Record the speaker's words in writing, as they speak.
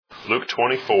Luke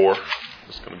 24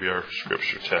 is going to be our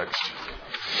scripture text.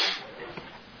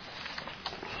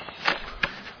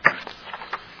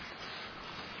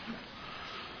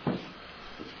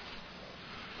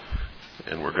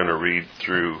 And we're going to read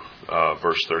through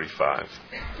verse 35.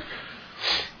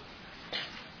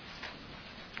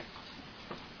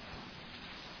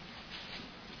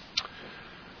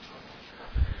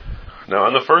 Now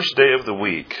on the first day of the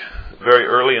week, very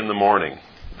early in the morning,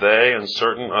 they and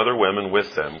certain other women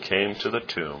with them came to the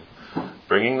tomb,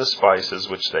 bringing the spices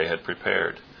which they had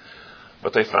prepared.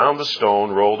 But they found the stone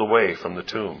rolled away from the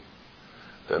tomb.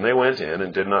 Then they went in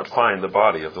and did not find the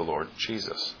body of the Lord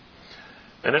Jesus.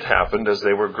 And it happened, as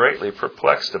they were greatly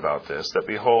perplexed about this, that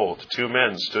behold, two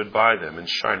men stood by them in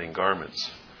shining garments.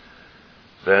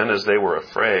 Then, as they were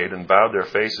afraid and bowed their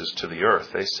faces to the earth,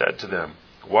 they said to them,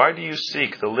 "Why do you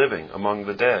seek the living among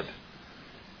the dead?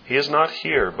 He is not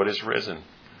here, but is risen.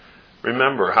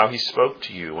 Remember how he spoke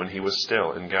to you when he was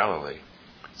still in Galilee,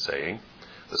 saying,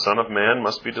 'The Son of Man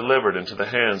must be delivered into the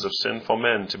hands of sinful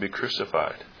men to be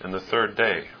crucified, and the third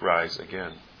day rise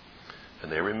again.'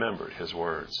 And they remembered his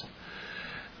words.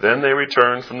 Then they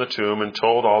returned from the tomb and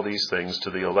told all these things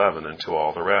to the 11 and to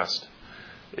all the rest.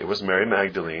 It was Mary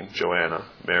Magdalene, Joanna,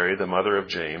 Mary the mother of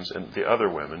James, and the other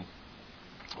women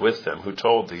with them who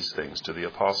told these things to the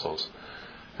apostles.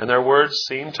 And their words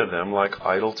seemed to them like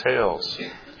idle tales,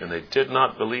 and they did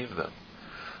not believe them.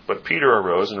 But Peter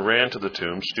arose and ran to the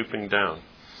tomb, stooping down.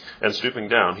 And stooping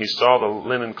down, he saw the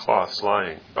linen cloths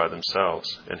lying by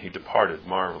themselves, and he departed,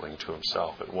 marveling to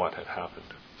himself at what had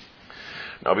happened.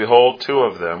 Now behold, two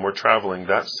of them were traveling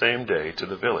that same day to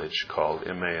the village called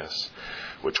Emmaus,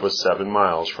 which was 7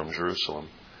 miles from Jerusalem.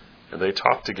 And they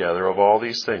talked together of all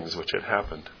these things which had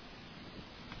happened.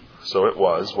 So it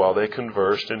was, while they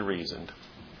conversed and reasoned,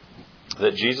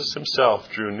 that Jesus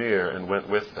himself drew near and went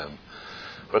with them.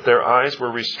 But their eyes were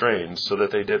restrained, so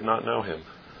that they did not know him.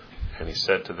 And he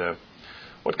said to them,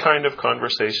 "What kind of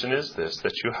conversation is this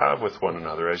that you have with one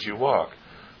another as you walk,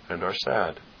 and are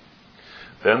sad?"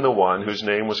 Then the one, whose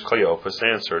name was Cleopas,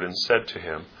 answered and said to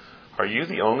him, "Are you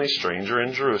the only stranger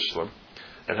in Jerusalem?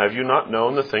 And have you not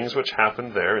known the things which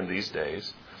happened there in these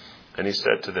days?" And he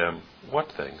said to them,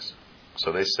 "What things?"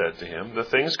 So they said to him, "The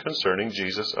things concerning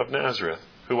Jesus of Nazareth,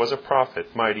 who was a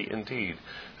prophet, mighty in deed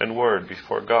and word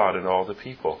before God and all the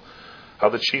people, how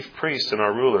the chief priests and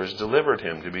our rulers delivered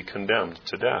him to be condemned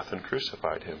to death and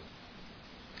crucified him.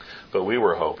 But we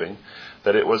were hoping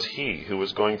that it was he who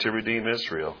was going to redeem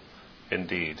Israel.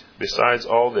 Indeed, besides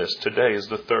all this, today is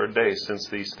the third day since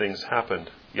these things happened.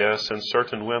 Yes, and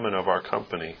certain women of our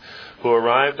company, who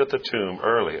arrived at the tomb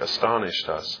early, astonished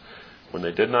us. When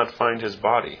they did not find his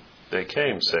body, they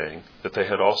came, saying that they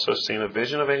had also seen a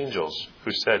vision of angels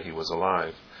who said he was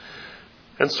alive.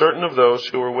 And certain of those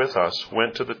who were with us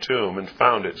went to the tomb and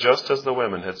found it just as the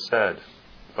women had said,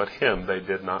 but him they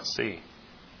did not see."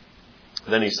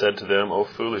 Then he said to them, "O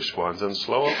foolish ones, and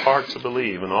slow of heart to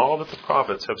believe in all that the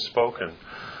prophets have spoken.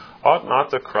 Ought not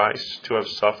the Christ to have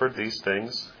suffered these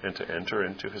things and to enter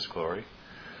into his glory?"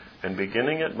 And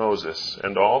beginning at Moses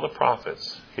and all the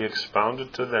prophets, he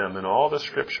expounded to them in all the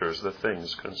scriptures the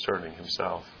things concerning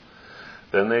himself.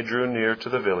 Then they drew near to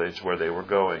the village where they were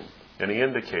going, and he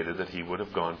indicated that he would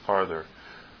have gone farther.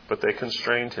 But they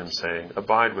constrained him, saying,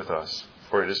 "Abide with us,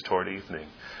 for it is toward evening,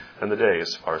 and the day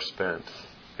is far spent."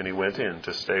 And he went in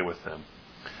to stay with them.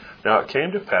 Now it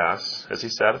came to pass, as he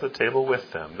sat at the table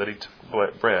with them, that he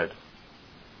took bread,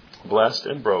 blessed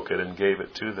and broke it, and gave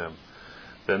it to them.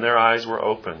 Then their eyes were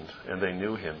opened, and they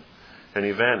knew him, and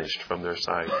he vanished from their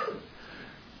sight.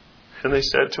 And they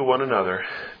said to one another,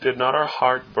 "Did not our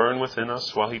heart burn within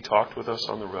us while he talked with us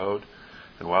on the road,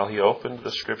 and while he opened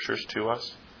the scriptures to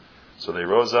us?" So they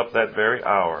rose up that very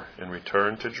hour and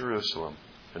returned to Jerusalem,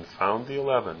 and found the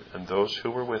 11 and those who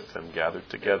were with them gathered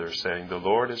together, saying, "The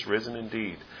Lord is risen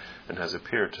indeed, and has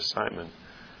appeared to Simon."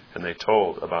 And they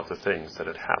told about the things that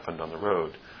had happened on the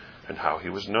road, and how he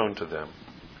was known to them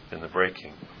in the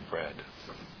breaking of bread.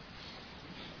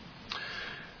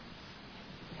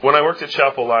 When I worked at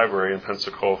Chapel Library in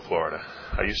Pensacola, Florida,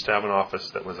 I used to have an office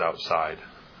that was outside.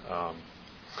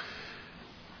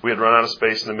 We had run out of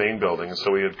space in the main building, and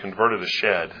so we had converted a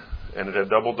shed, and it had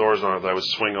double doors on it that I would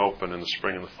swing open in the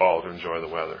spring and the fall to enjoy the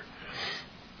weather.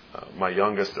 My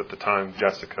youngest at the time,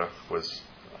 Jessica, was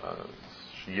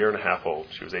a year and a half old.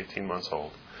 She was 18 months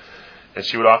old. And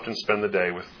she would often spend the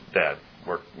day with Dad.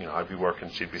 I'd be working,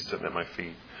 she'd be sitting at my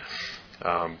feet.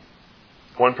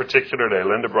 One particular day,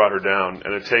 Linda brought her down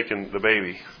and had taken the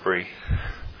baby, Bree,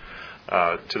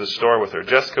 to the store with her.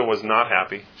 Jessica was not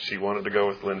happy. She wanted to go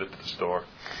with Linda to the store.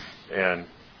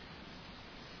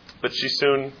 But she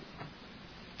soon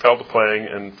fell to playing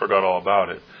and forgot all about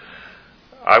it.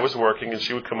 I was working, and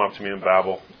she would come up to me and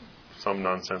babble some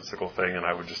nonsensical thing, and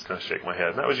I would just kind of shake my head.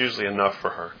 And that was usually enough for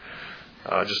her.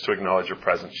 Just to acknowledge her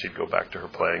presence, she'd go back to her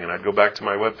playing, and I'd go back to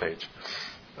my webpage.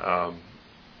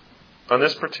 On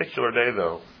this particular day,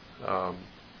 though,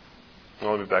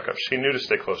 let me back up. She knew to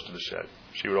stay close to the shed.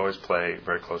 She would always play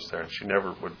very close there, and she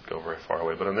never would go very far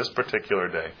away. But on this particular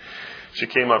day, she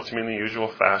came up to me in the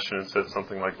usual fashion and said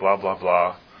something like, blah, blah,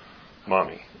 blah,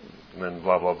 mommy. And then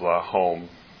blah, blah, blah, home,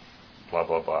 blah,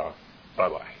 blah, blah,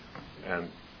 bye-bye. And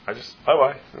I just,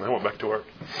 bye-bye, and I went back to work.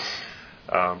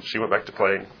 She went back to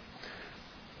playing.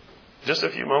 Just a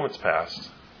few moments passed,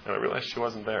 and I realized she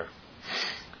wasn't there.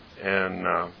 And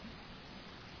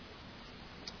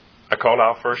I called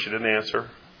out first. She didn't answer.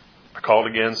 I called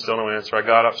again, still no answer. I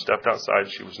got up, stepped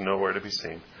outside. She was nowhere to be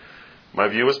seen. My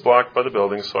view was blocked by the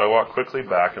building, so I walked quickly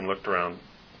back and looked around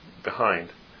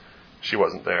behind. She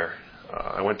wasn't there.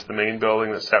 I went to the main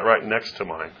building that sat right next to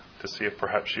mine to see if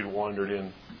perhaps she'd wandered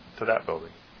in to that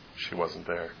building. She wasn't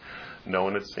there. No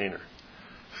one had seen her.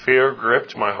 Fear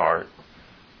gripped my heart,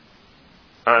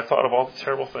 and I thought of all the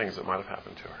terrible things that might have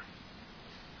happened to her.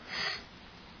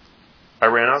 I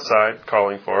ran outside,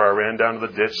 calling for her. I ran down to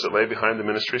the ditch that lay behind the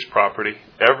ministry's property.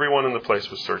 Everyone in the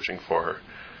place was searching for her.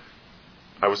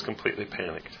 I was completely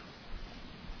panicked.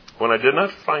 When I did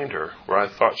not find her where I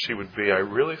thought she would be, I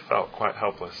really felt quite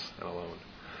helpless and alone.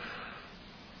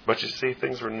 But you see,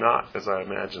 things were not as I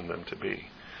imagined them to be.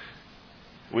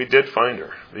 We did find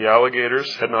her. The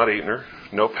alligators had not eaten her.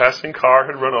 No passing car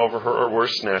had run over her or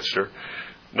worse, snatched her.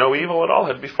 No evil at all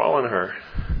had befallen her.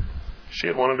 She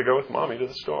had wanted to go with Mommy to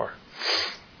the store.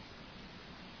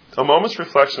 A moment's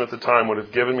reflection at the time would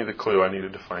have given me the clue I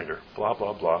needed to find her. Blah,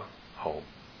 blah, blah, home.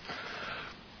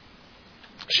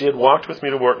 She had walked with me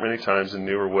to work many times and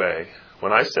knew her way.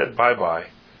 When I said bye-bye,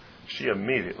 she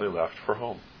immediately left for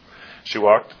home. She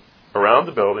walked around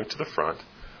the building to the front,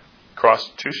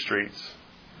 crossed 2 streets,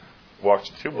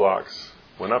 walked 2 blocks,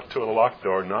 went up to a locked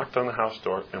door, knocked on the house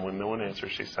door, and when no one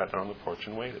answered, she sat down on the porch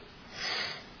and waited.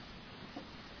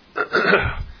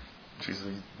 She's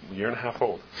a year and a half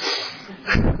old.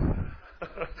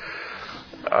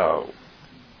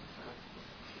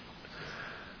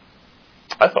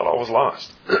 I thought all was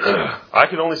lost. I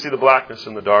could only see the blackness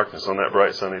and the darkness on that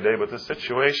bright sunny day, but the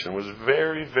situation was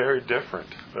very, very different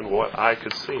than what I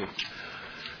could see.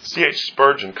 C.H.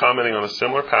 Spurgeon, commenting on a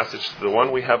similar passage to the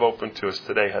one we have open to us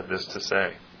today, had this to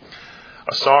say: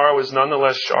 "A sorrow is none the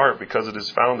less sharp because it is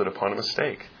founded upon a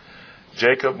mistake.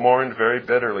 Jacob mourned very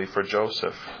bitterly for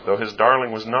Joseph, though his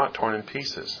darling was not torn in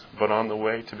pieces, but on the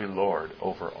way to be lord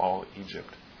over all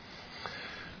Egypt.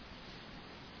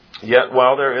 Yet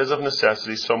while there is of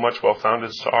necessity so much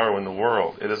well-founded sorrow in the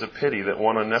world, it is a pity that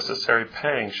one unnecessary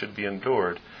pang should be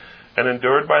endured, and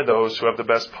endured by those who have the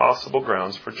best possible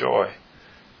grounds for joy.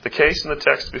 The case in the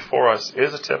text before us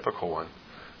is a typical one.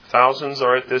 Thousands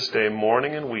are at this day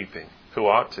mourning and weeping, who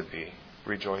ought to be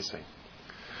rejoicing.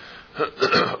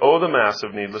 Oh, the mass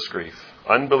of needless grief.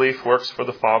 Unbelief works for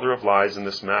the father of lies in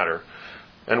this matter,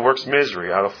 and works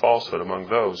misery out of falsehood among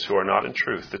those who are not in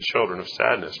truth the children of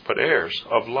sadness, but heirs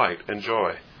of light and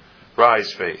joy.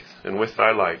 Rise, faith, and with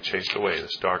thy light chase away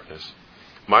this darkness."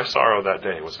 My sorrow that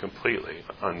day was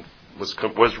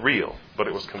was real, but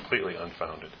it was completely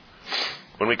unfounded.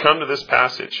 When we come to this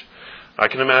passage, I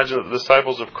can imagine that the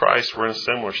disciples of Christ were in a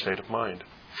similar state of mind,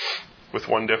 with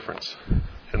one difference.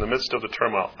 In the midst of the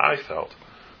turmoil I felt,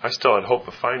 I still had hope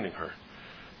of finding her.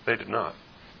 They did not.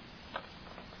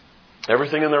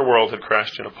 Everything in their world had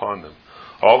crashed in upon them.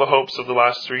 All the hopes of the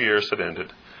last 3 years had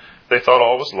ended. They thought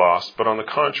all was lost, but on the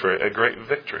contrary, a great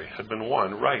victory had been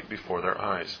won right before their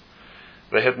eyes.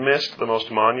 They had missed the most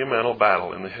monumental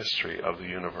battle in the history of the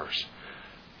universe.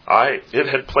 It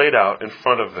had played out in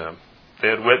front of them. They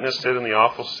had witnessed it in the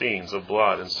awful scenes of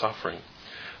blood and suffering.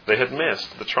 They had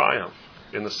missed the triumph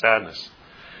in the sadness.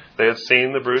 They had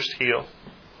seen the bruised heel,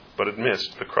 but had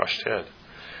missed the crushed head.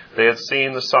 They had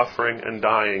seen the suffering and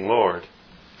dying Lord,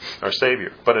 our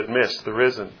Savior, but had missed the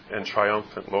risen and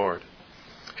triumphant Lord.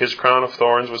 His crown of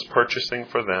thorns was purchasing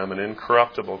for them an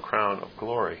incorruptible crown of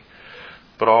glory,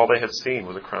 but all they had seen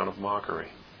was a crown of mockery.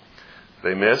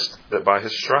 They missed that by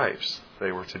his stripes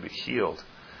they were to be healed,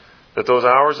 that those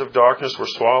hours of darkness were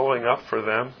swallowing up for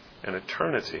them an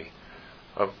eternity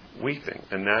of weeping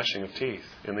and gnashing of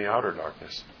teeth in the outer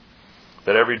darkness,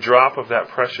 that every drop of that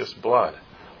precious blood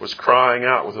was crying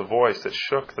out with a voice that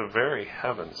shook the very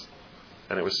heavens,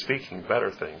 and it was speaking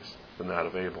better things than that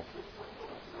of Abel.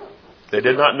 They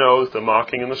did not know that the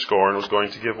mocking and the scorn was going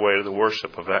to give way to the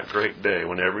worship of that great day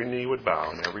when every knee would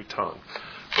bow and every tongue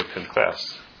would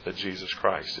confess that Jesus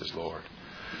Christ is Lord.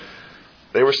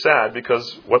 They were sad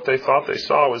because what they thought they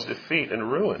saw was defeat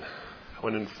and ruin,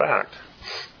 when in fact,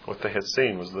 what they had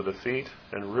seen was the defeat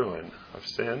and ruin of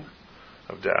sin,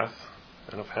 of death,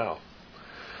 and of hell.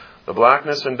 The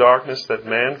blackness and darkness that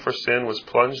man for sin was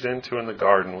plunged into in the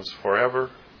garden was forever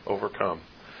overcome,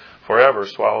 forever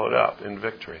swallowed up in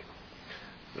victory.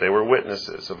 They were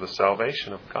witnesses of the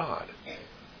salvation of God,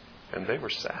 and they were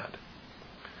sad.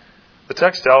 The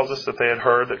text tells us that they had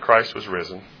heard that Christ was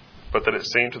risen, but that it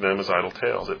seemed to them as idle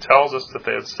tales. It tells us that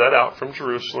they had set out from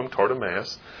Jerusalem toward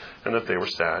Emmaus, and that they were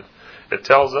sad. It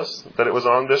tells us that it was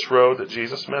on this road that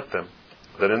Jesus met them,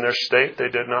 that in their state they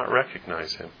did not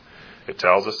recognize him. It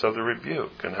tells us of the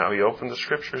rebuke and how he opened the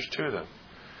Scriptures to them.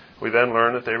 We then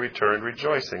learn that they returned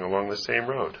rejoicing along the same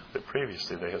road that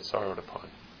previously they had sorrowed upon.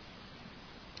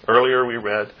 Earlier we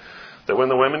read that when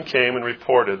the women came and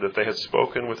reported that they had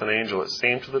spoken with an angel, it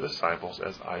seemed to the disciples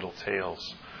as idle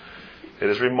tales. It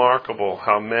is remarkable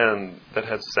how men that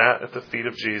had sat at the feet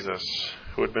of Jesus,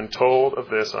 who had been told of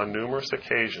this on numerous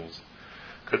occasions,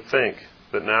 could think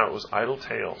that now it was idle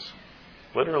tales,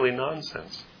 literally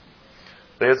nonsense.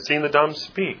 They had seen the dumb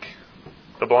speak,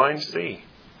 the blind see.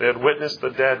 They had witnessed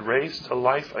the dead raised to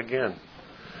life again.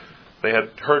 They had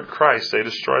heard Christ say,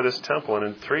 "Destroy this temple, and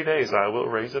in 3 days I will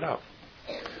raise it up."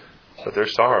 But their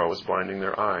sorrow was blinding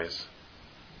their eyes.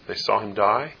 They saw him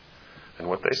die, and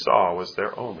what they saw was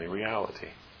their only reality.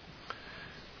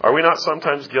 Are we not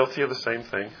sometimes guilty of the same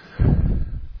thing?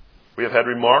 We have had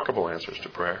remarkable answers to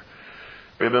prayer.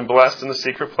 We have been blessed in the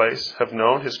secret place, have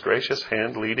known his gracious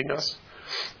hand leading us.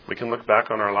 We can look back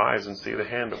on our lives and see the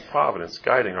hand of providence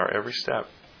guiding our every step.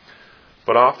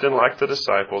 But often, like the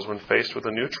disciples, when faced with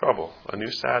a new trouble, a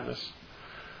new sadness,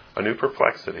 a new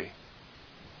perplexity,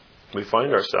 we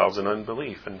find ourselves in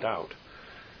unbelief and doubt.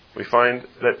 We find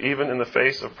that even in the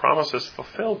face of promises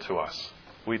fulfilled to us,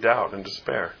 we doubt and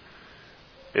despair.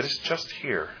 It is just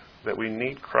here that we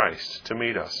need Christ to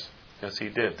meet us, as he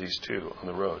did these two on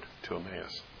the road to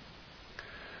Emmaus.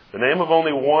 The name of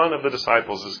only one of the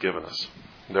disciples is given us.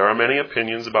 There are many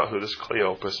opinions about who this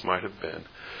Cleopas might have been,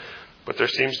 but there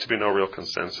seems to be no real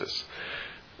consensus.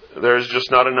 There is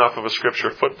just not enough of a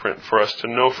Scripture footprint for us to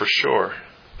know for sure.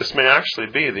 This may actually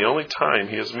be the only time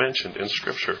he is mentioned in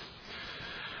Scripture.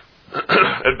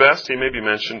 At best, he may be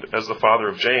mentioned as the father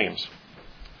of James,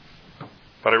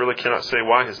 but I really cannot say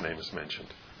why his name is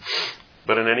mentioned.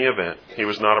 But in any event, he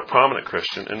was not a prominent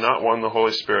Christian and not one the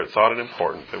Holy Spirit thought it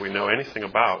important that we know anything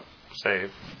about,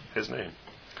 save his name.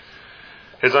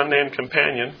 His unnamed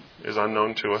companion is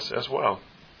unknown to us as well.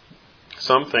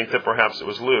 Some think that perhaps it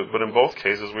was Luke, but in both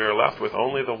cases we are left with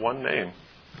only the one name.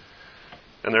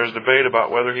 And there is debate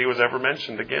about whether he was ever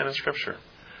mentioned again in Scripture.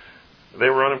 They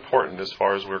were unimportant as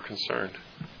far as we're concerned,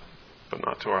 but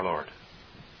not to our Lord.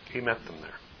 He met them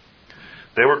there.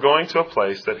 They were going to a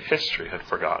place that history had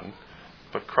forgotten,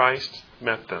 but Christ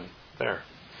met them there.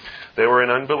 They were in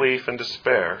unbelief and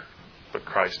despair, but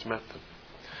Christ met them.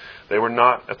 They were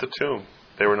not at the tomb.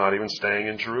 They were not even staying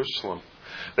in Jerusalem.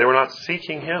 They were not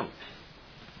seeking him,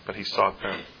 but he sought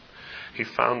them. He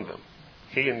found them.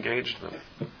 He engaged them.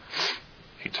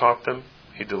 He taught them.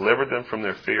 He delivered them from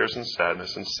their fears and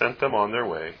sadness and sent them on their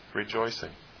way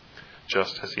rejoicing,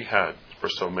 just as he had for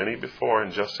so many before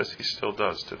and just as he still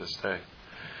does to this day.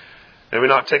 May we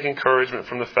not take encouragement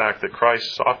from the fact that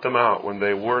Christ sought them out when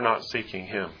they were not seeking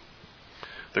him.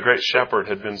 The great shepherd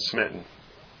had been smitten.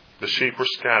 The sheep were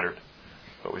scattered.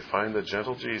 But we find the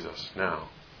gentle Jesus now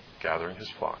gathering his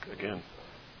flock again.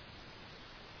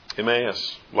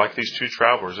 Emmaus, like these two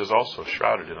travelers, is also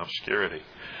shrouded in obscurity.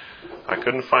 I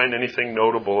couldn't find anything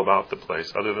notable about the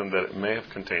place other than that it may have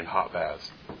contained hot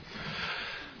baths.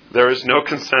 There is no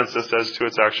consensus as to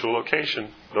its actual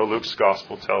location, though Luke's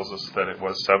gospel tells us that it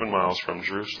was 7 miles from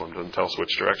Jerusalem. It doesn't tell us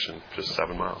which direction, just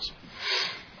 7 miles.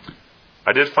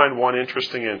 I did find one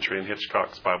interesting entry in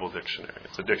Hitchcock's Bible Dictionary.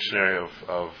 It's a dictionary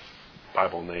of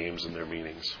Bible names and their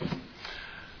meanings.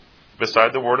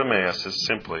 Beside the word Emmaus is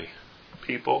simply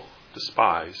people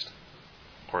despised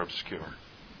or obscure.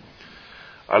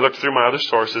 I looked through my other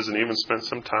sources and even spent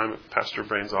some time at Pastor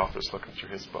Brain's office looking through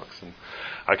his books, and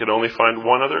I could only find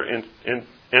one other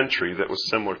entry that was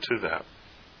similar to that.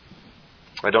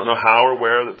 I don't know how or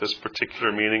where that this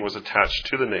particular meaning was attached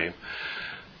to the name,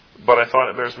 but I thought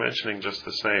it bears mentioning just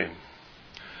the same.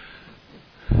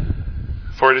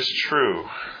 For it is true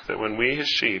that when we, his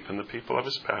sheep and the people of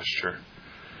his pasture,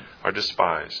 are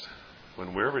despised,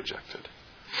 when we're rejected,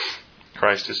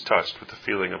 Christ is touched with the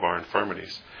feeling of our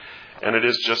infirmities. And it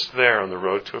is just there on the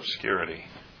road to obscurity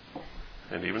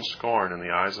and even scorn in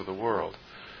the eyes of the world.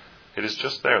 It is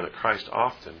just there that Christ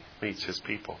often meets his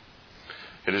people.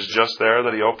 It is just there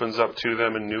that he opens up to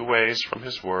them in new ways from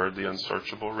his word the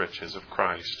unsearchable riches of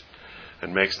Christ,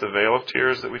 and makes the veil of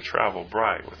tears that we travel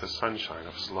bright with the sunshine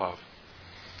of his love.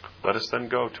 Let us then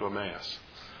go to Emmaus.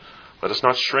 Let us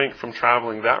not shrink from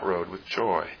traveling that road with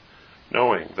joy,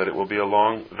 knowing that it will be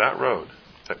along that road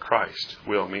that Christ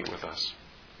will meet with us.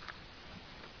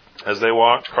 As they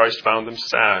walked, Christ found them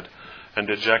sad and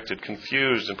dejected,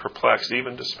 confused and perplexed,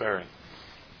 even despairing.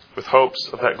 With hopes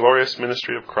of that glorious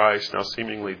ministry of Christ now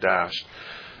seemingly dashed,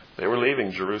 they were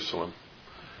leaving Jerusalem,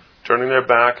 turning their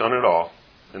back on it all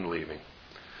and leaving.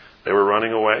 They were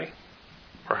running away,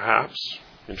 perhaps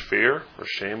in fear or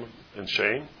shame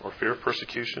or fear of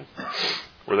persecution.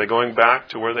 Were they going back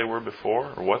to where they were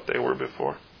before, or what they were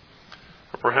before?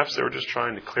 Or perhaps they were just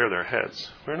trying to clear their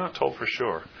heads. We're not told for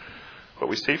sure. But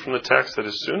we see from the text that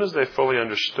as soon as they fully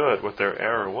understood what their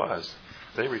error was,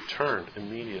 they returned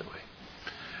immediately.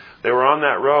 They were on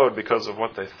that road because of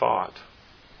what they thought.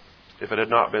 If it had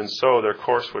not been so, their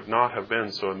course would not have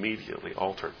been so immediately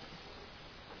altered.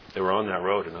 They were on that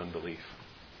road in unbelief.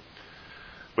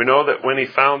 We know that when he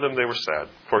found them, they were sad,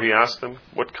 for he asked them,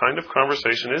 "What kind of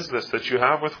conversation is this that you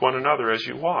have with one another as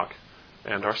you walk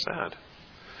and are sad?"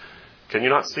 Can you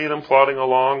not see them plodding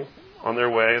along on their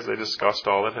way as they discussed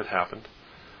all that had happened?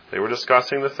 They were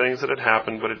discussing the things that had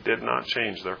happened, but it did not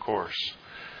change their course.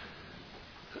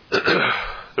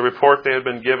 The report they had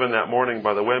been given that morning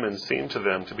by the women seemed to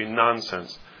them to be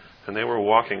nonsense, and they were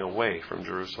walking away from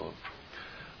Jerusalem.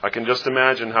 I can just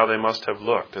imagine how they must have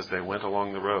looked as they went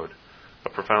along the road. A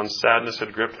profound sadness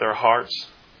had gripped their hearts.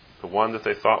 The one that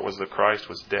they thought was the Christ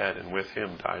was dead, and with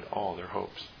him died all their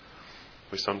hopes.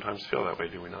 We sometimes feel that way,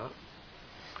 do we not?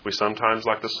 We sometimes,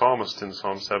 like the psalmist in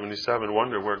Psalm 77,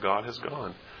 wonder where God has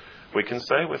gone. We can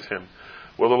say with him,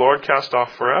 "Will the Lord cast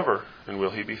off forever, and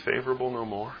will he be favorable no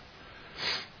more?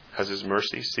 Has his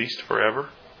mercy ceased forever?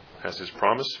 Has his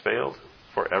promise failed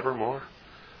forevermore?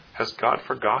 Has God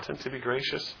forgotten to be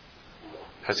gracious?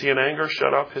 Has he in anger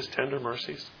shut up his tender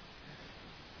mercies?"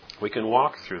 We can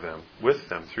walk with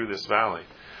them through this valley.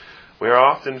 We are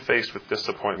often faced with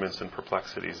disappointments and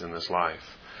perplexities in this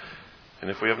life.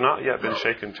 And if we have not yet been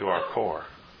shaken to our core,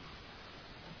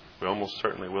 we almost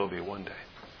certainly will be one day.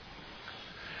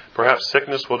 Perhaps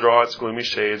sickness will draw its gloomy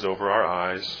shades over our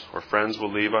eyes, or friends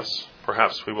will leave us.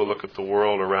 Perhaps we will look at the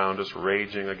world around us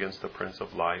raging against the Prince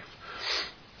of Life,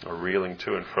 or reeling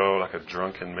to and fro like a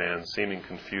drunken man, seeming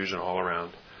confusion all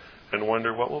around, and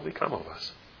wonder what will become of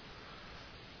us.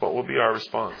 What will be our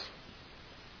response?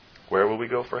 Where will we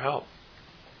go for help?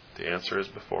 The answer is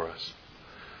before us.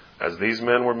 As these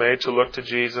men were made to look to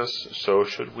Jesus, so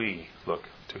should we look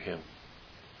to him.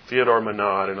 Theodore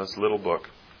Monod, in his little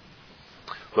book,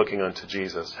 Looking Unto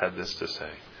Jesus, had this to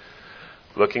say: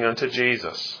 "Looking unto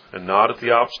Jesus, and not at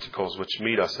the obstacles which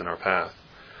meet us in our path.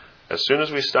 As soon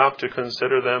as we stop to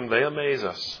consider them, they amaze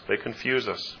us, they confuse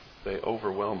us, they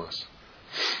overwhelm us.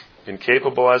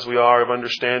 Incapable as we are of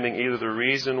understanding either the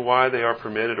reason why they are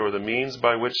permitted or the means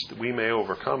by which we may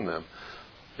overcome them,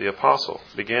 the apostle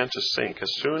began to sink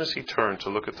as soon as he turned to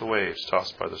look at the waves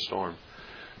tossed by the storm.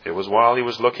 It was while he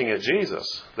was looking at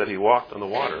Jesus that he walked on the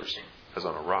waters as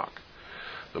on a rock.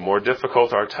 The more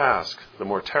difficult our task, the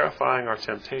more terrifying our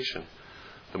temptation,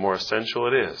 the more essential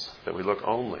it is that we look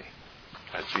only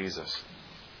at Jesus."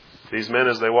 These men,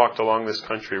 as they walked along this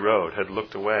country road, had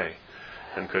looked away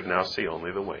and could now see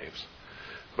only the waves.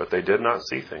 But they did not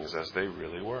see things as they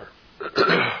really were.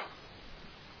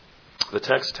 The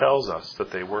text tells us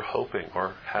that they were hoping,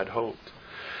 or had hoped.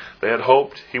 They had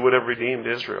hoped he would have redeemed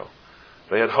Israel.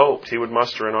 They had hoped he would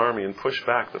muster an army and push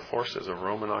back the forces of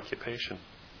Roman occupation.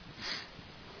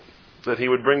 That he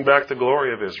would bring back the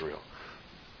glory of Israel.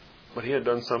 But he had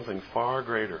done something far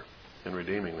greater in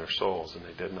redeeming their souls, and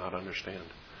they did not understand.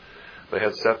 They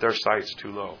had set their sights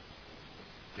too low.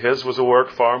 His was a work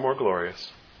far more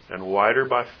glorious and wider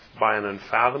by an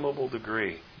unfathomable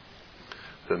degree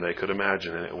than they could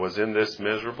imagine. And it was in this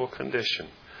miserable condition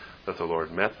that the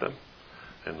Lord met them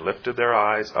and lifted their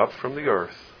eyes up from the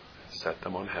earth and set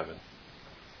them on heaven.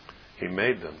 He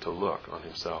made them to look on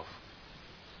himself.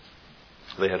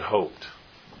 They had hoped,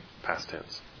 past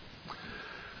tense.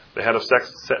 They had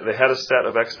a set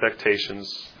of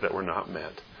expectations that were not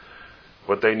met.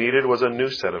 What they needed was a new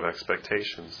set of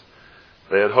expectations.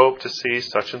 They had hoped to see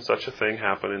such and such a thing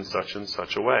happen in such and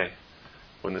such a way.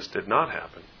 When this did not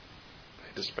happen,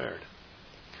 they despaired.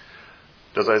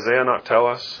 Does Isaiah not tell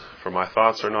us, "For my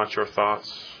thoughts are not your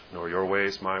thoughts, nor your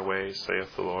ways my ways,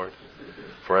 saith the Lord.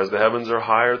 For as the heavens are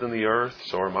higher than the earth,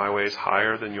 so are my ways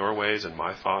higher than your ways, and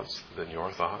my thoughts than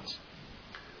your thoughts"?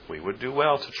 We would do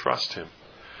well to trust him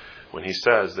when he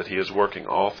says that he is working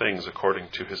all things according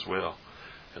to his will,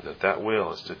 and that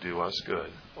will is to do us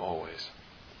good always.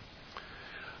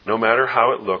 No matter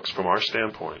how it looks from our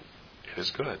standpoint, it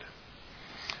is good.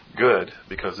 Good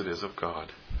because it is of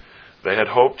God. They had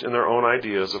hoped in their own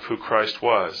ideas of who Christ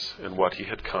was and what he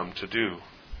had come to do,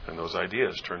 and those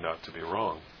ideas turned out to be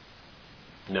wrong.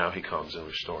 Now he comes and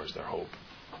restores their hope.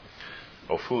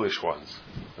 O foolish ones,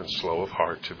 and slow of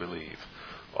heart to believe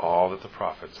all that the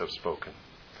prophets have spoken.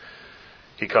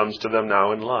 He comes to them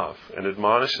now in love and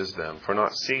admonishes them for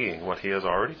not seeing what he has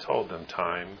already told them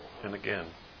time and again.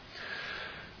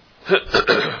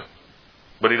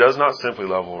 But he does not simply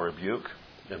level or rebuke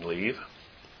and leave.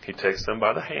 He takes them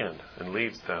by the hand and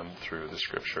leads them through the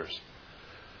Scriptures.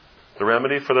 The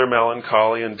remedy for their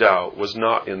melancholy and doubt was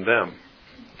not in them.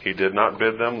 He did not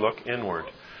bid them look inward.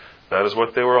 That is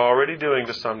what they were already doing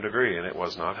to some degree, and it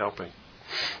was not helping.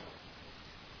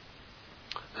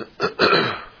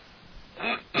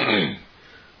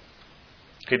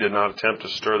 He did not attempt to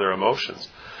stir their emotions.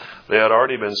 They had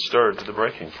already been stirred to the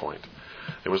breaking point.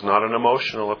 It was not an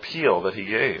emotional appeal that he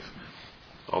gave,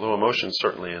 although emotions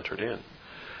certainly entered in.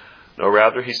 No,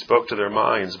 rather he spoke to their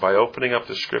minds by opening up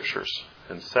the Scriptures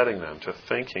and setting them to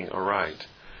thinking aright.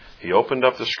 He opened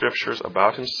up the Scriptures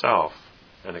about himself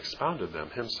and expounded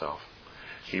them himself.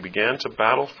 He began to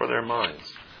battle for their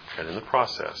minds, and in the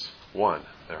process, won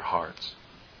their hearts.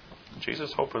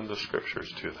 Jesus opened the Scriptures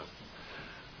to them.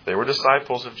 They were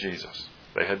disciples of Jesus.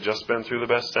 They had just been through the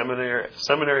best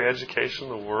seminary education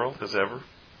the world has ever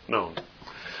known.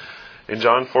 In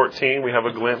John 14, we have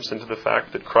a glimpse into the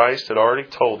fact that Christ had already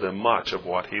told them much of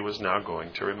what he was now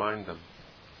going to remind them.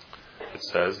 It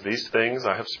says, "These things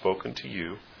I have spoken to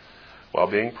you while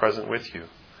being present with you.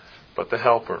 But the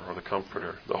Helper, or the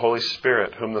Comforter, the Holy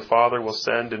Spirit, whom the Father will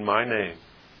send in my name,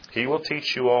 he will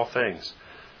teach you all things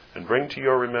and bring to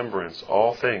your remembrance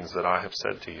all things that I have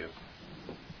said to you.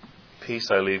 Peace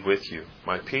I leave with you.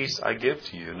 My peace I give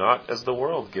to you. Not as the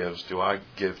world gives do I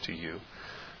give to you.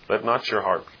 Let not your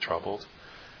heart be troubled,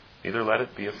 neither let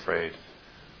it be afraid.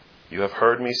 You have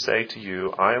heard me say to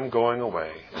you, I am going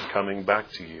away and coming back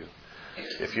to you.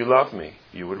 If you love me,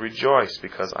 you would rejoice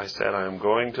because I said I am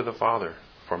going to the Father,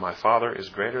 for my Father is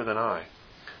greater than I.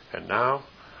 And now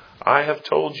I have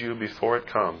told you before it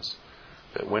comes,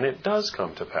 that when it does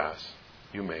come to pass,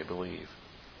 you may believe."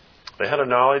 They had a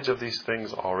knowledge of these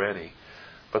things already,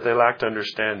 but they lacked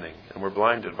understanding and were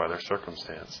blinded by their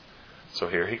circumstance. So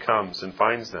here he comes and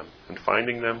finds them, and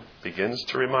finding them, begins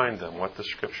to remind them what the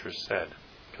Scriptures said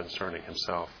concerning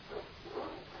himself.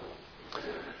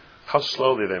 How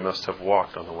slowly they must have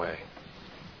walked on the way,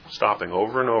 stopping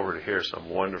over and over to hear some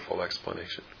wonderful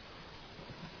explanation.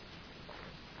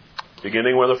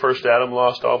 Beginning where the first Adam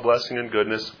lost all blessing and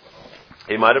goodness,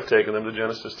 he might have taken them to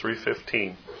Genesis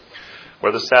 3:15,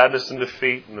 where the sadness and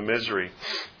defeat and the misery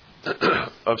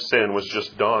of sin was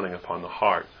just dawning upon the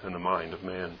heart and the mind of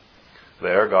man.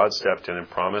 There God stepped in and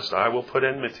promised, "I will put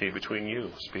enmity between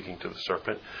you," speaking to the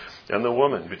serpent, "and the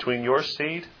woman, between your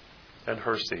seed and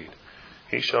her seed.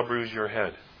 He shall bruise your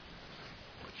head,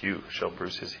 but you shall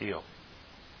bruise his heel."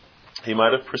 He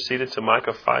might have proceeded to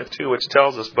Micah 5:2, which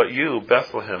tells us, "But you,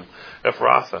 Bethlehem,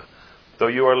 Ephrathah, though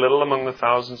you are little among the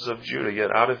thousands of Judah, yet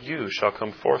out of you shall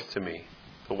come forth to me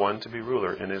the one to be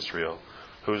ruler in Israel,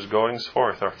 whose goings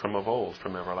forth are from of old,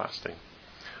 from everlasting."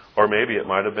 Or maybe it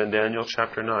might have been Daniel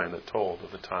chapter 9 that told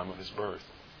of the time of his birth.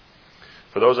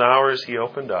 For those hours he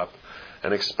opened up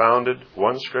and expounded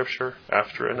one Scripture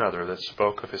after another that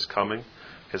spoke of his coming,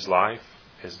 his life,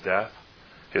 his death,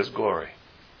 his glory.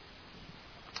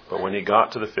 But when he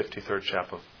got to the 53rd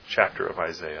chapter of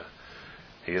Isaiah,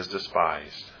 he is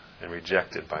despised and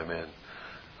rejected by men,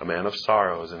 a man of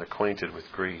sorrows and acquainted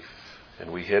with grief,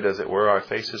 and we hid as it were our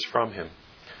faces from him.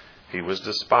 He was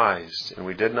despised, and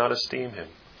we did not esteem him.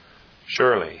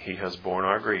 Surely he has borne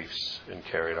our griefs and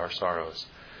carried our sorrows.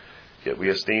 Yet we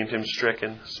esteemed him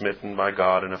stricken, smitten by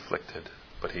God, and afflicted.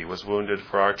 But he was wounded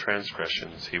for our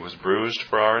transgressions. He was bruised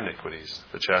for our iniquities.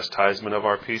 The chastisement of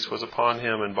our peace was upon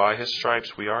him, and by his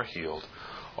stripes we are healed.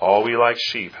 All we like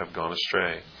sheep have gone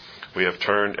astray. We have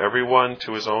turned every one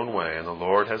to his own way, and the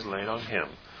Lord has laid on him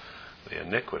the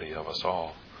iniquity of us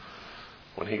all.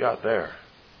 When he got there,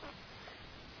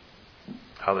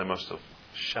 how they must have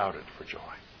shouted for joy.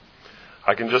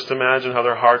 I can just imagine how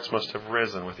their hearts must have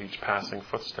risen with each passing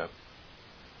footstep.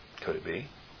 Could it be?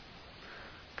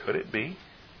 Could it be?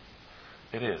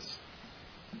 It is.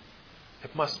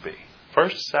 It must be.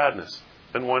 First sadness,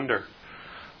 then wonder,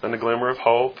 then a glimmer of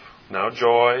hope, now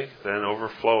joy, then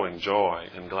overflowing joy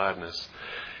and gladness.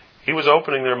 He was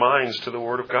opening their minds to the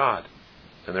Word of God,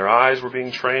 and their eyes were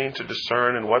being trained to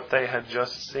discern in what they had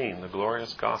just seen, the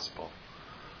glorious gospel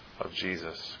of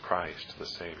Jesus Christ, the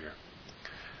Savior.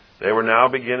 They were now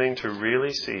beginning to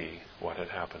really see what had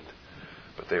happened.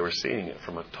 But they were seeing it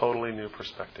from a totally new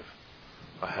perspective,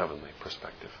 a heavenly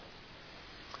perspective.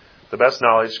 The best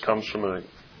knowledge comes from an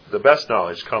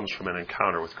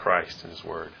encounter with Christ and His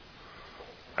Word.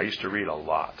 I used to read a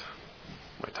lot.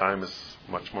 My time is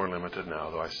much more limited now,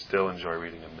 though I still enjoy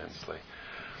reading immensely.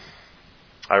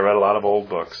 I read a lot of old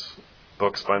books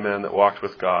by men that walked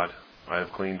with God. I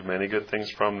have gleaned many good things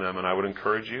from them, and I would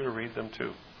encourage you to read them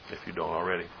too, if you don't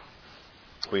already.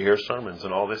 We hear sermons,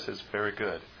 and all this is very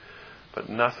good, but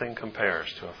nothing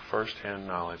compares to a first-hand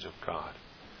knowledge of God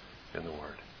in the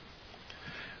Word.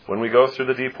 When we go through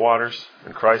the deep waters,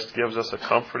 and Christ gives us a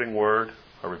comforting word,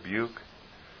 a rebuke,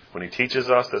 when He teaches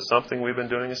us that something we've been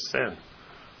doing is sin,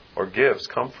 or gives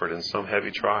comfort in some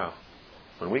heavy trial,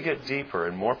 when we get deeper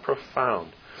and more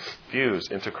profound views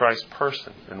into Christ's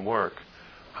person and work,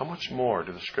 how much more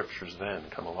do the Scriptures then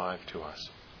come alive to us?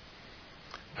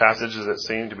 Passages that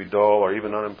seem to be dull or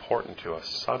even unimportant to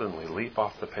us suddenly leap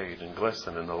off the page and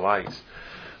glisten in the light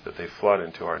that they flood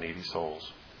into our needy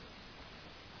souls.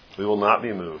 We will not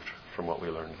be moved from what we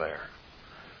learned there.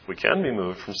 We can be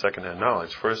moved from secondhand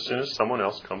knowledge, for as soon as someone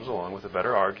else comes along with a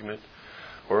better argument,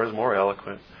 or is more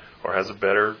eloquent, or has a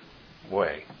better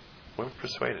way, we're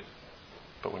persuaded.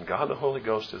 But when God the Holy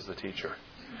Ghost is the teacher,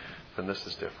 then this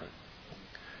is different.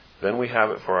 Then we have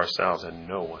it for ourselves, and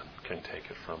no one can take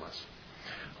it from us.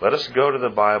 Let us go to the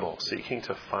Bible, seeking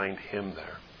to find Him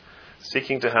there,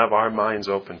 seeking to have our minds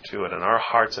open to it and our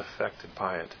hearts affected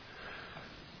by it.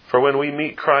 For when we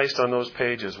meet Christ on those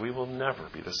pages, we will never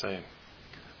be the same.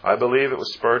 I believe it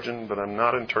was Spurgeon, but I'm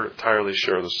not entirely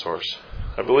sure of the source.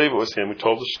 I believe it was him who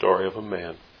told the story of a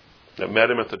man that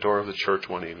met him at the door of the church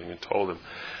one evening and told him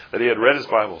that he had read his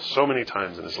Bible so many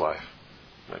times in his life.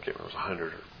 I can't remember, it was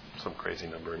 100 or some crazy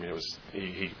number. I mean,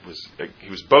 he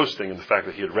was boasting in the fact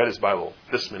that he had read his Bible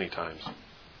this many times.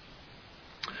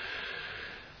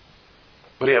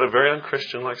 But he had a very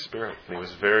unchristian-like spirit, and he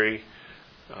was very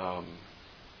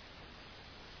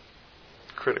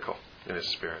critical in his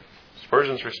spirit.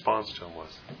 Spurgeon's response to him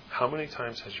was, "How many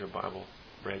times has your Bible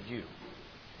read you?"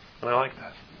 And I like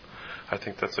that. I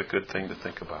think that's a good thing to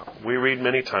think about. We read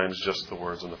many times just the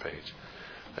words on the page.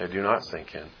 They do not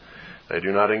sink in. They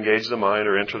do not engage the mind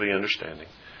or enter the understanding.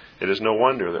 It is no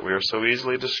wonder that we are so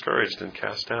easily discouraged and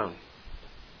cast down.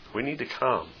 We need to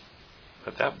come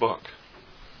at that book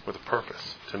with a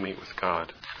purpose to meet with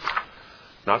God.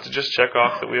 Not to just check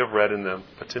off that we have read in them,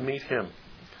 but to meet Him.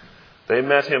 They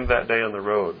met Him that day on the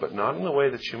road, but not in the way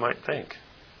that you might think.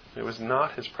 It was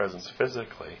not His presence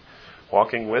physically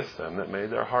walking with them that made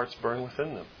their hearts burn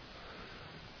within them.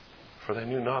 For they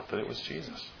knew not that it was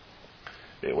Jesus.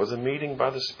 It was a meeting by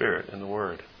the Spirit in the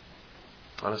Word.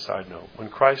 On a side note, when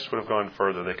Christ would have gone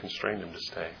further, they constrained Him to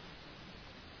stay.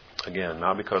 Again,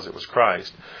 not because it was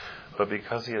Christ, but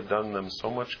because He had done them so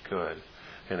much good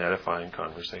in edifying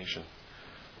conversation.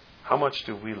 How much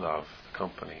do we love the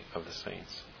company of the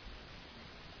saints?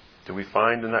 Do we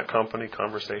find in that company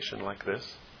conversation like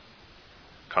this?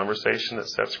 Conversation that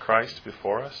sets Christ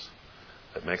before us,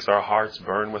 that makes our hearts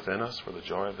burn within us for the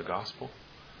joy of the gospel?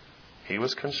 He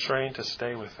was constrained to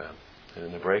stay with them, and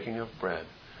in the breaking of bread,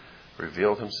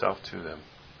 revealed Himself to them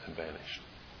and vanished.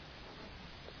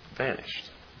 Vanished.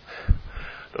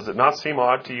 Does it not seem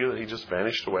odd to you that He just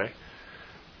vanished away?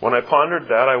 When I pondered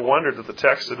that, I wondered that the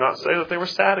text did not say that they were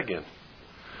sad again.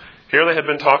 Here they had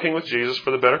been talking with Jesus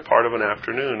for the better part of an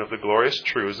afternoon of the glorious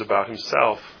truths about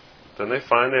Himself. Then they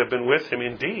find they have been with Him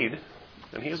indeed,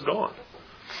 and He is gone.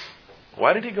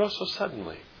 Why did He go so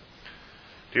suddenly?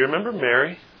 Do you remember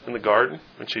Mary in the garden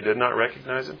when she did not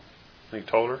recognize Him and He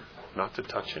told her not to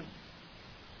touch Him?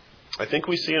 I think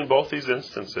we see in both these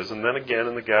instances, and then again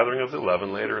in the gathering of the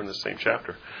 11 later in the same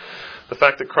chapter, the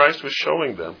fact that Christ was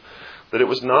showing them that it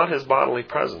was not His bodily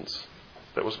presence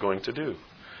that was going to do.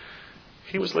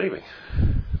 He was leaving,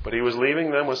 but He was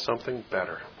leaving them with something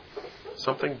better.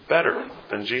 Something better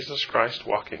than Jesus Christ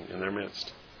walking in their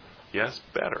midst. Yes,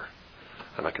 better.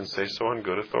 And I can say so on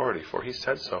good authority, for He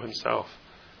said so Himself.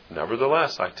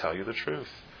 Nevertheless, I tell you the truth.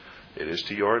 It is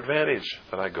to your advantage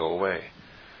that I go away.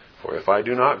 For if I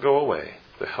do not go away,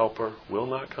 the Helper will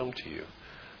not come to you.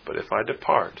 But if I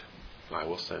depart, I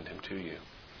will send Him to you.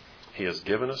 He has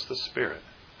given us the Spirit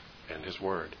and His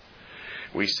Word.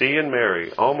 We see in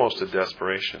Mary almost a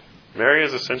desperation. Mary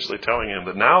is essentially telling Him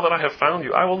that now that I have found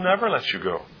you, I will never let you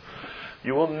go.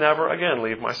 You will never again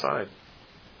leave my side.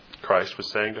 Christ was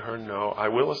saying to her, no, I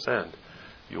will ascend.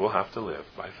 You will have to live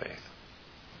by faith.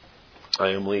 I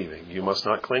am leaving. You must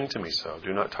not cling to me so.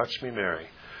 Do not touch me, Mary,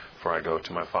 for I go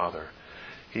to my Father.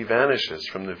 He vanishes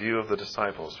from the view of the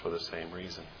disciples for the same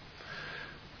reason.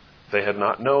 They had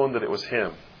not known that it was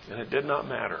Him. And it did not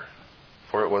matter,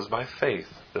 for it was by faith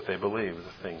that they believed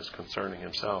the things concerning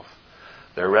himself.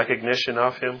 Their recognition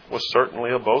of him was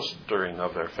certainly a bolstering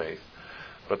of their faith,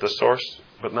 but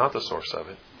not the source of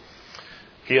it.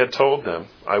 He had told them,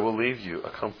 I will leave you a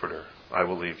comforter. I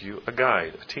will leave you a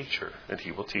guide, a teacher, and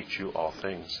he will teach you all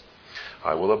things.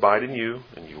 I will abide in you,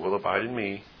 and you will abide in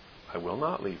me. I will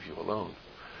not leave you alone.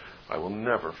 I will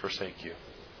never forsake you.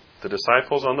 The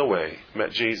disciples on the way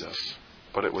met Jesus,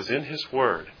 but it was in his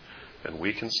word, and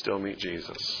we can still meet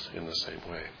Jesus in the same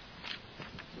way.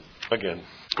 Again,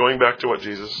 going back to what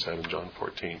Jesus said in John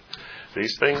 14,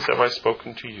 these things have I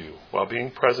spoken to you while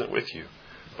being present with you,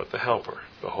 but the Helper,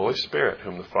 the Holy Spirit,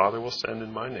 whom the Father will send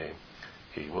in my name,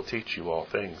 he will teach you all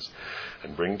things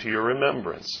and bring to your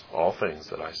remembrance all things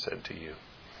that I said to you.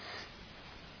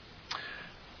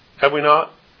 Have we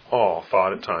not all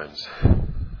thought at times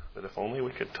that if only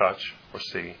we could touch or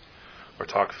see or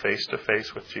talk face to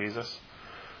face with Jesus,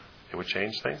 it would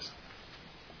change things?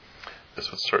 This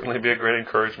would certainly be a great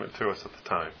encouragement to us at the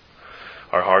time.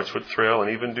 Our hearts would thrill,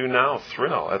 and even do now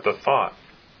thrill, at the thought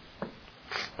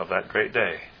of that great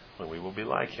day when we will be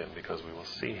like him because we will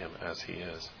see him as he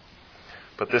is.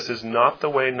 But this is not the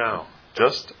way now.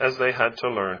 Just as they had to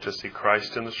learn to see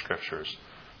Christ in the Scriptures,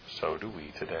 so do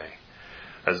we today.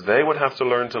 As they would have to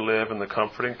learn to live in the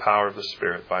comforting power of the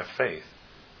Spirit by faith,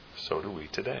 so do we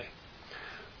today.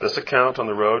 This account on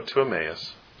the road to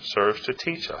Emmaus serves to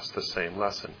teach us the same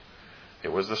lesson.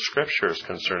 It was the Scriptures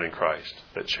concerning Christ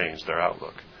that changed their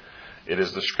outlook. It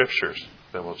is the Scriptures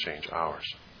that will change ours.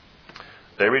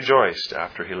 They rejoiced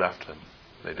after he left them.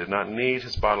 They did not need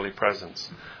his bodily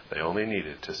presence. They only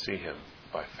needed to see him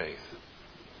by faith.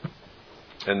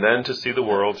 And then to see the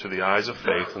world through the eyes of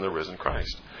faith in the risen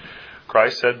Christ.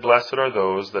 Christ said, Blessed are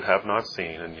those that have not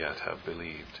seen and yet have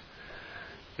believed.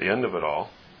 The end of it all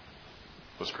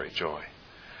was great joy.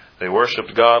 They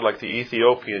worshipped God like the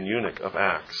Ethiopian eunuch of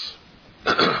Acts.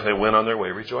 They went on their way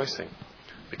rejoicing,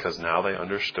 because now they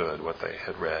understood what they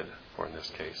had read, or in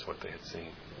this case, what they had seen.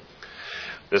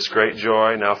 This great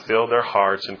joy now filled their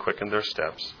hearts and quickened their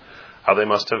steps. How they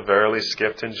must have verily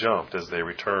skipped and jumped as they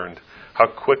returned. How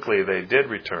quickly they did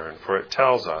return, for it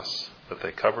tells us that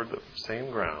they covered the same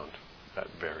ground that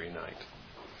very night.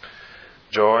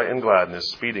 Joy and gladness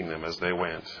speeding them as they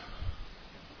went.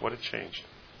 What had changed?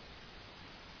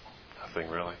 Nothing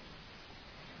really.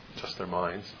 Just their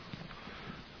minds.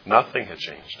 Nothing had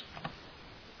changed,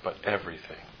 but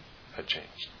everything had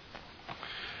changed.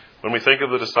 When we think of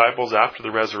the disciples after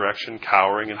the resurrection,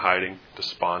 cowering and hiding,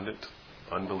 despondent,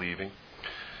 unbelieving,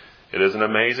 it is an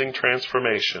amazing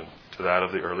transformation to that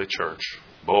of the early church,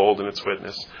 bold in its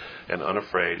witness and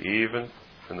unafraid, even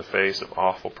in the face of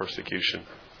awful persecution.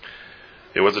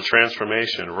 It was a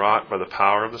transformation wrought by the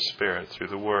power of the Spirit through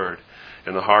the Word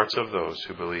in the hearts of those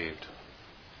who believed.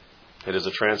 It is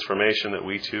a transformation that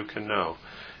we too can know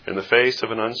in the face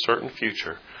of an uncertain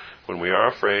future. When we are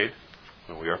afraid,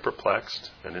 when we are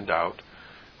perplexed and in doubt,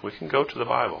 we can go to the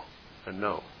Bible and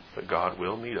know that God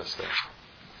will meet us there.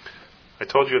 I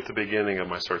told you at the beginning of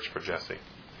my search for Jessie,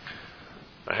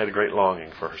 I had a great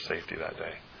longing for her safety that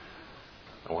day.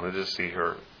 I wanted to see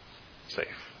her safe.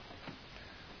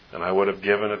 And I would have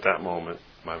given at that moment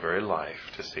my very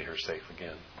life to see her safe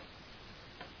again.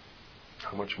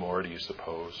 How much more do you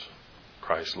suppose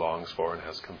Christ longs for and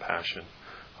has compassion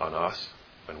on us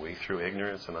when we, through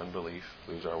ignorance and unbelief,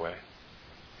 lose our way?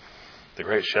 The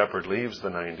great shepherd leaves the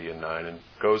 99 and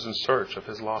goes in search of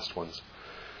his lost ones.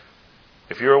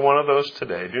 If you are one of those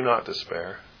today, do not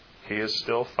despair. He is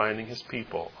still finding his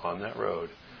people on that road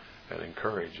and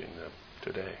encouraging them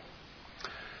today.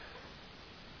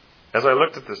 As I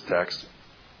looked at this text,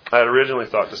 I had originally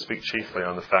thought to speak chiefly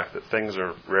on the fact that things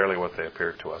are rarely what they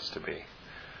appear to us to be.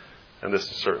 And this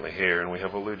is certainly here, and we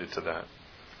have alluded to that.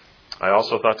 I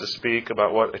also thought to speak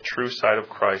about what a true sight of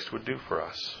Christ would do for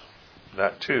us.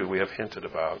 That too we have hinted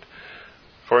about.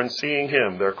 For in seeing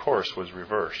him, their course was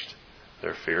reversed.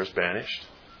 Their fears banished,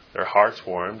 their hearts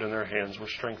warmed, and their hands were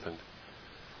strengthened.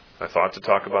 I thought to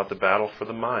talk about the battle for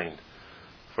the mind,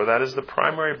 for that is the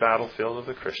primary battlefield of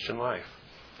the Christian life.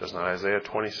 Does not Isaiah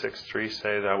 26:3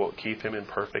 say, Thou wilt keep him in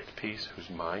perfect peace, whose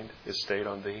mind is stayed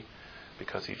on thee,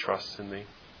 because he trusts in thee?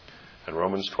 And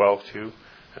Romans 12:2,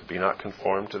 And be not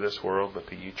conformed to this world, but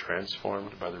be ye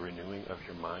transformed by the renewing of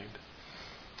your mind.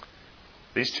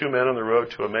 These two men on the road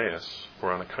to Emmaus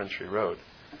were on a country road.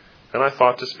 And I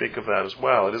thought to speak of that as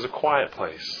well. It is a quiet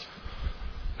place.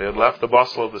 They had left the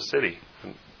bustle of the city,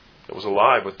 and it was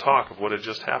alive with talk of what had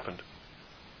just happened.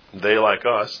 They, like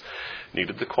us,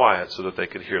 needed the quiet so that they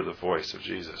could hear the voice of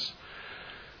Jesus.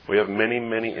 We have many,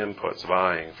 many inputs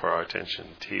vying for our attention.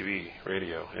 TV,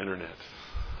 radio, internet.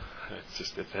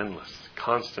 It's endless.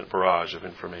 Constant barrage of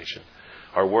information.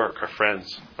 Our work, our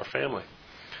friends, our family.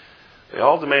 They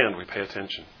all demand we pay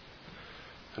attention.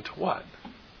 And to what?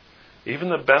 Even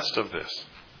the best of this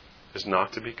is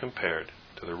not to be compared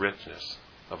to the richness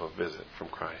of a visit from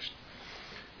Christ.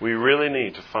 We really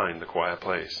need to find the quiet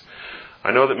place.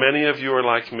 I know that many of you are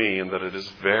like me and that it is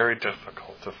very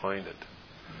difficult to find it.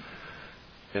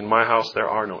 In my house, there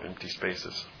are no empty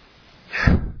spaces.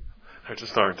 There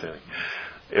just aren't any.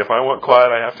 If I want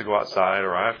quiet, I have to go outside,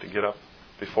 or I have to get up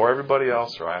before everybody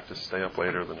else, or I have to stay up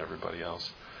later than everybody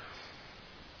else.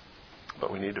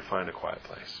 But we need to find a quiet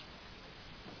place.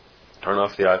 Turn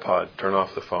off the iPod, turn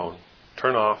off the phone,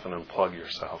 turn off and unplug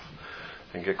yourself,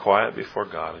 and get quiet before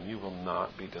God, and you will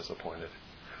not be disappointed.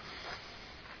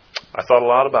 I thought a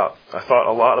lot about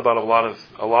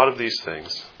a lot of these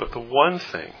things, but the one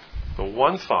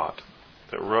thought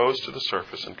that rose to the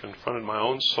surface and confronted my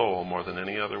own soul more than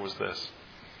any other was this: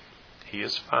 He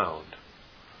is found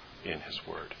in His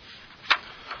Word.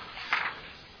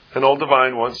 An old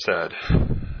divine once said,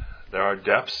 "There are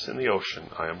depths in the ocean,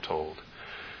 I am told,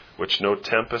 which no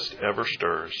tempest ever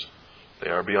stirs. They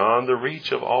are beyond the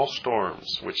reach of all storms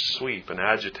which sweep and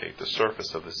agitate the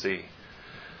surface of the sea.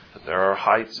 And there are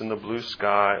heights in the blue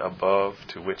sky above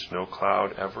to which no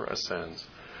cloud ever ascends,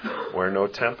 where no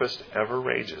tempest ever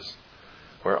rages,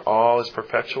 where all is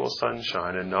perpetual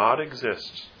sunshine and naught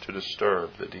exists to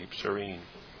disturb the deep serene.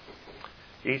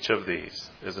 Each of these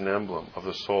is an emblem of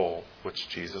the soul which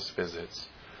Jesus visits,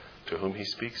 to whom He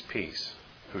speaks peace,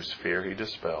 whose fear He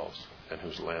dispels, and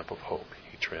whose lamp of hope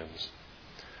He trims."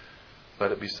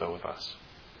 Let it be so with us.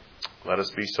 Let us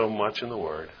be so much in the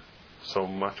Word, so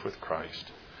much with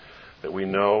Christ, that we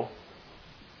know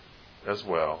as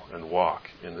well and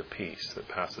walk in the peace that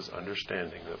passes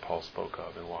understanding that Paul spoke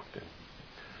of and walked in.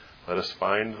 Let us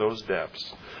find those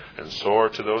depths and soar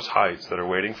to those heights that are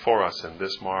waiting for us in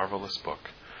this marvelous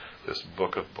book, this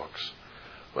book of books.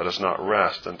 Let us not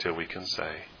rest until we can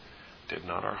say, "Did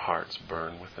not our hearts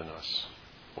burn within us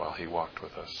while He walked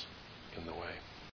with us in the way?"